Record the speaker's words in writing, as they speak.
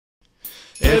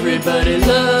Everybody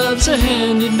loves a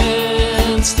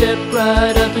handyman. Step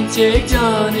right up and take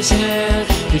Johnny's hand.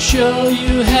 He'll show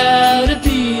you how to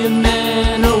be a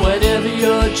man, or whatever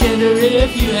your gender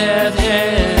if you have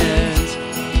hands.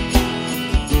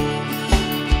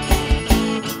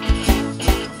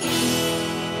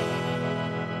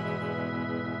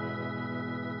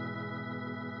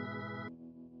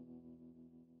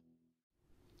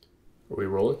 Are we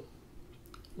rolling?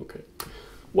 Okay.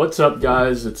 What's up,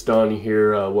 guys? It's Donnie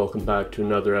here. Welcome back to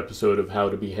another episode of How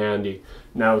to Be Handy.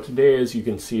 Now today, as you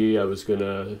can see, I was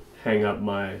gonna hang up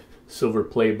my silver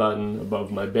play button above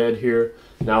my bed here.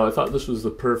 Now I thought this was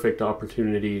the perfect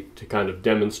opportunity to kind of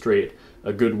demonstrate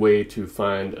a good way to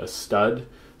find a stud.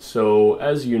 So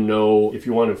as you know, if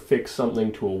you want to fix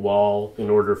something to a wall in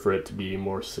order for it to be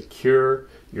more secure,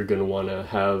 you're going to want to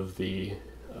have the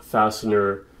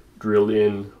fastener drilled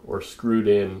in or screwed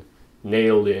in,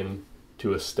 nailed in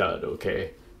to a stud,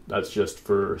 okay? That's just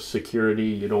for security.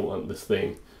 You don't want this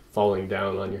thing falling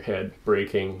down on your head,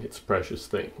 breaking. It's a precious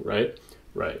thing, right?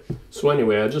 Right. So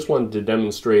anyway, I just wanted to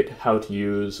demonstrate how to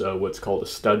use what's called a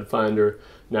stud finder.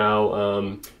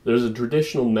 Now, there's a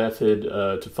traditional method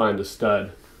to find a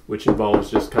stud, which involves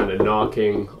just kind of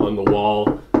knocking on the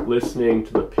wall, listening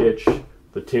to the pitch,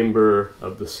 the timbre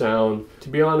of the sound. To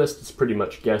be honest, it's pretty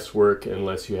much guesswork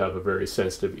unless you have a very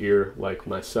sensitive ear like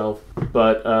myself.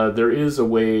 But there is a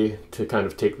way to kind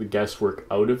of take the guesswork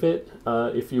out of it,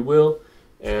 if you will.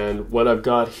 And what I've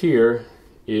got here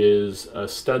is a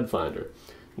stud finder.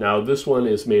 Now this one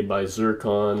is made by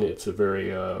Zircon. It's a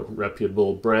very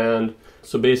reputable brand.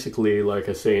 So basically, like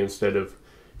I say, instead of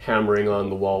hammering on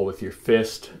the wall with your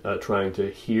fist, trying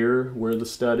to hear where the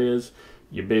stud is,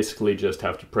 you basically just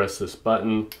have to press this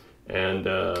button, and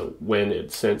when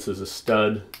it senses a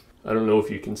stud, I don't know if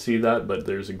you can see that, but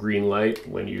there's a green light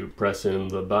when you press in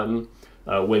the button.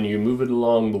 When you move it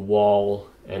along the wall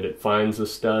and it finds a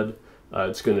stud,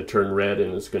 it's going to turn red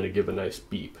and it's going to give a nice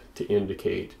beep to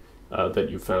indicate that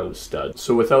you found a stud.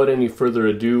 So without any further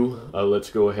ado, let's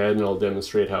go ahead and I'll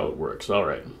demonstrate how it works. All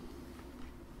right.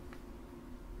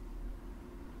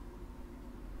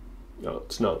 No,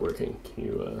 it's not working. Can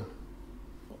you...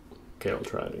 Okay, I'll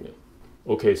try it again.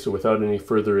 Okay, so without any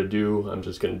further ado, I'm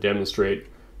just going to demonstrate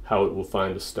how it will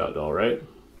find a stud, all right?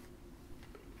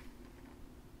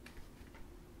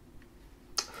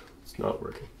 It's not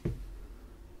working.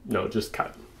 No, just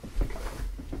cut.